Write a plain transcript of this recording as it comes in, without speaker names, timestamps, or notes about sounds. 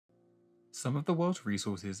Some of the world's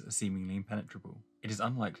resources are seemingly impenetrable. It is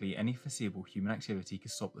unlikely any foreseeable human activity could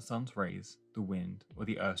stop the sun's rays, the wind, or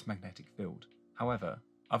the Earth's magnetic field. However,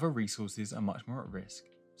 other resources are much more at risk,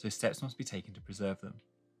 so steps must be taken to preserve them.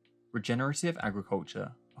 Regenerative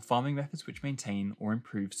agriculture are farming methods which maintain or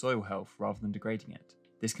improve soil health rather than degrading it.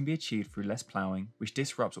 This can be achieved through less ploughing, which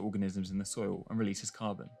disrupts organisms in the soil and releases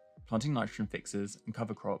carbon. Planting nitrogen fixers and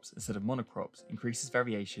cover crops instead of monocrops increases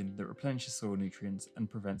variation that replenishes soil nutrients and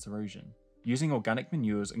prevents erosion. Using organic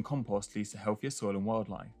manures and compost leads to healthier soil and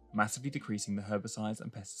wildlife, massively decreasing the herbicides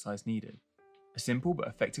and pesticides needed. A simple but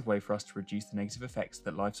effective way for us to reduce the negative effects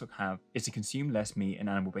that livestock have is to consume less meat and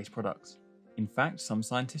animal-based products. In fact, some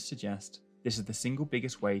scientists suggest this is the single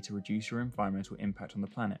biggest way to reduce your environmental impact on the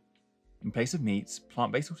planet. In place of meats,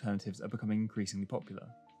 plant-based alternatives are becoming increasingly popular,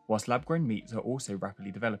 whilst lab-grown meats are also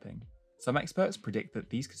rapidly developing. Some experts predict that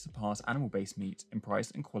these could surpass animal-based meat in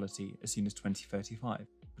price and quality as soon as 2035,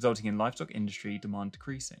 resulting in livestock industry demand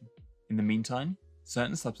decreasing. In the meantime,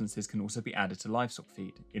 certain substances can also be added to livestock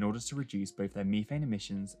feed in order to reduce both their methane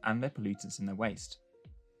emissions and their pollutants in their waste.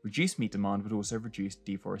 Reduced meat demand would also reduce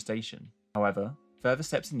deforestation. However, further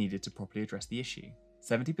steps are needed to properly address the issue.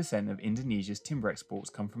 70% of Indonesia's timber exports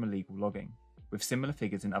come from illegal logging, with similar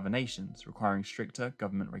figures in other nations requiring stricter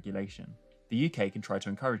government regulation. The UK can try to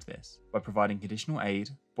encourage this by providing conditional aid,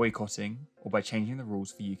 boycotting, or by changing the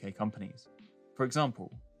rules for UK companies. For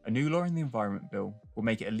example, a new law in the Environment Bill will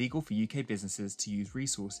make it illegal for UK businesses to use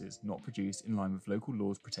resources not produced in line with local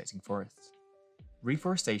laws protecting forests.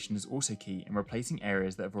 Reforestation is also key in replacing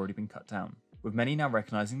areas that have already been cut down. With many now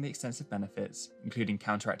recognising the extensive benefits, including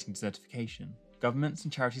counteracting desertification, governments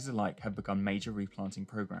and charities alike have begun major replanting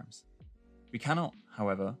programs. We cannot,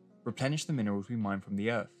 however, replenish the minerals we mine from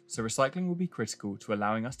the earth, so recycling will be critical to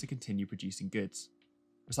allowing us to continue producing goods.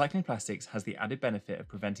 Recycling plastics has the added benefit of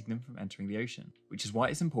preventing them from entering the ocean, which is why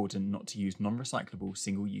it's important not to use non-recyclable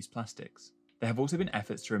single-use plastics. There have also been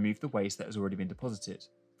efforts to remove the waste that has already been deposited.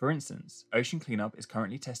 For instance, Ocean Cleanup is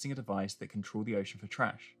currently testing a device that can trawl the ocean for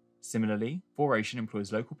trash. Similarly, 4Ocean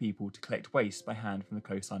employs local people to collect waste by hand from the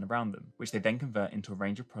coastline around them, which they then convert into a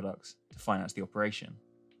range of products to finance the operation.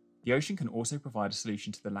 The ocean can also provide a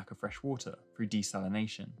solution to the lack of fresh water through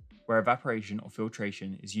desalination, where evaporation or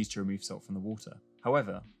filtration is used to remove salt from the water.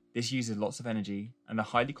 However, this uses lots of energy, and the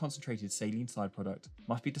highly concentrated saline side product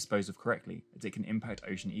must be disposed of correctly as it can impact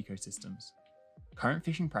ocean ecosystems. Current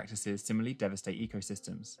fishing practices similarly devastate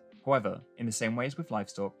ecosystems. However, in the same way as with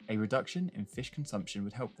livestock, a reduction in fish consumption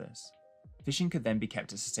would help this. Fishing could then be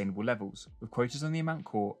kept at sustainable levels, with quotas on the amount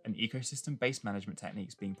caught and ecosystem-based management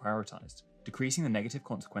techniques being prioritised, decreasing the negative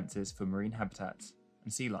consequences for marine habitats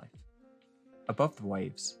and sea life. Above the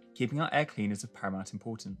waves, keeping our air clean is of paramount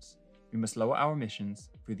importance. We must lower our emissions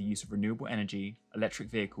through the use of renewable energy, electric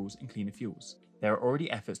vehicles, and cleaner fuels. There are already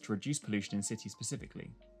efforts to reduce pollution in cities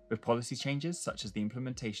specifically, with policy changes such as the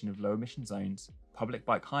implementation of low emission zones, public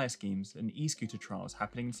bike hire schemes, and e-scooter trials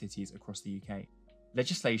happening in cities across the UK.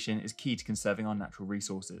 Legislation is key to conserving our natural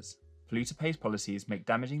resources. Polluter pays policies make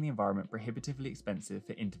damaging the environment prohibitively expensive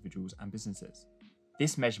for individuals and businesses.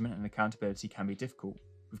 This measurement and accountability can be difficult,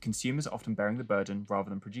 with consumers often bearing the burden rather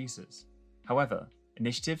than producers. However,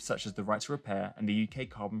 initiatives such as the Right to Repair and the UK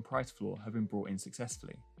carbon price floor have been brought in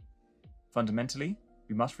successfulully. Fundamentally,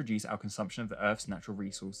 we must reduce our consumption of the Earth's natural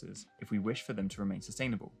resources if we wish for them to remain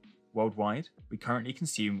sustainable. Worldwide, we currently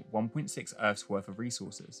consume 1.6 Earths worth of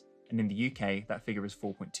resources, and in the UK that figure is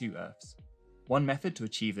 4.2 Earths. One method to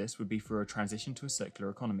achieve this would be through a transition to a circular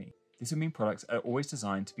economy. This would mean products are always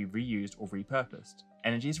designed to be reused or repurposed.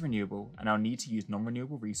 Energy is renewable, and our need to use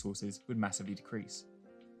non-renewable resources would massively decrease.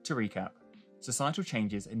 To recap, societal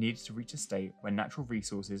changes are needed to reach a state where natural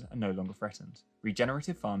resources are no longer threatened.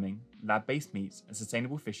 Regenerative farming, lab-based meats, and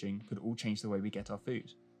sustainable fishing could all change the way we get our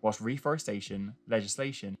food, whilst reforestation,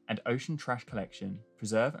 legislation, and ocean trash collection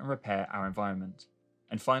preserve and repair our environment.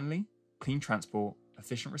 And finally, clean transport,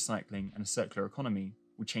 efficient recycling, and a circular economy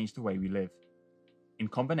will change the way we live. In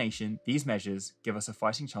combination, these measures give us a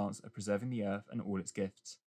fighting chance of preserving the Earth and all its gifts.